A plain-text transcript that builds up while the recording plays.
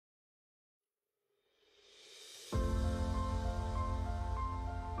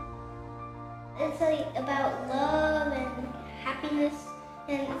It's like about love and happiness,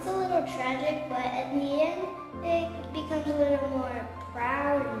 and it's a little tragic, but at the end, it becomes a little more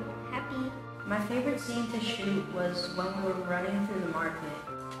proud and happy. My favorite scene to shoot was when we were running through the market.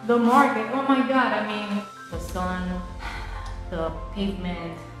 The market, oh my god, I mean, the sun, the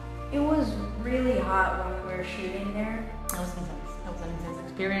pavement. It was really hot when we were shooting there. That was intense. That was an intense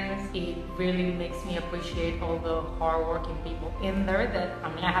experience. It really makes me appreciate all the hardworking people in there that, I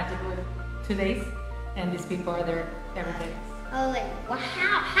mean, I had to do it 2 days, and these people are there every day. I was like, wow,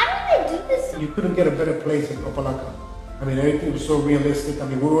 how do they do this? You couldn't get a better place in Opalaca. I mean, everything was so realistic. I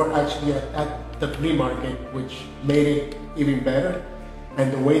mean, we were actually at the flea market, which made it even better.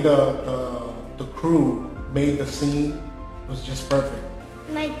 And the way the crew made the scene was just perfect.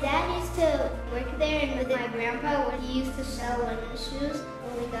 My dad used to work there, and with my grandpa, when he used to sell women's shoes.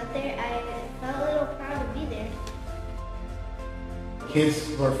 When we got there, I felt a little proud to be there.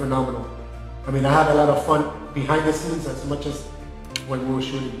 Kids were phenomenal. I mean, I had a lot of fun behind the scenes as much as when we were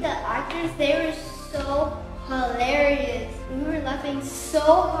shooting. The actors, they were so hilarious. We were laughing so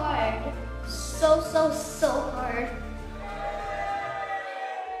hard. So hard.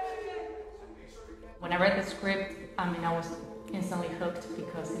 When I read the script, I mean, I was instantly hooked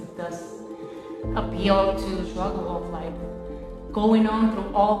because it does appeal to the struggle of like going on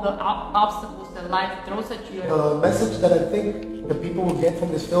through all the obstacles that life throws at you. The message that I think the people will get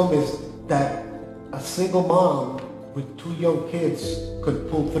from this film is that a single mom with 2 young kids could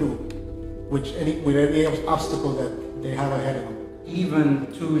pull through with any obstacle that they have ahead of them. Even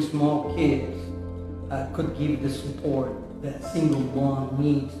 2 small kids could give the support that a single mom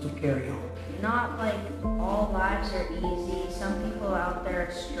needs to carry on. Not like all lives are easy. Some people out there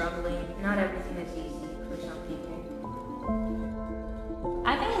are struggling. Not everything is easy for some people.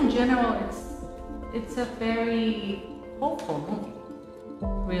 I think in general it's a very hopeful movie,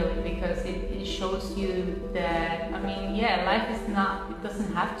 really, because it shows you that, I mean, yeah, life is not, it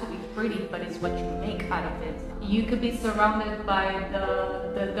doesn't have to be pretty, but it's what you make out of it. You could be surrounded by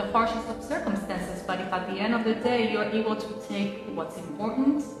the harshest of circumstances, but if at the end of the day you're able to take what's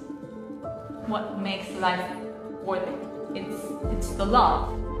important, what makes life worth it, it's the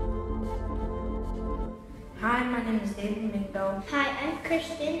love. Hi, my name is David McDowell. Hi, I'm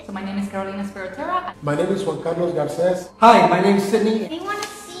Kristen. So my name is Carolina Spiritera. My name is Juan Carlos Garces. Hi, my name is Sydney. If you want to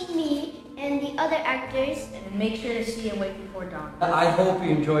see me and the other actors, And make sure to see Awake Before Dawn. I hope you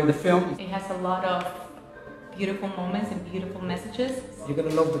enjoy the film. It has a lot of beautiful moments and beautiful messages. You're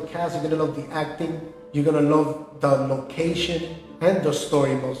gonna love the cast, you're gonna love the acting, you're gonna love the location and the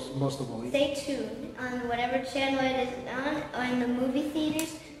story most of all. stay tuned on whatever channel it is on or in the movie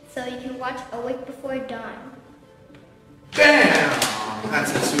theaters so you can watch Awake Before Dawn. Damn!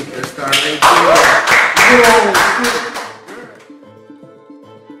 That's a superstar right there.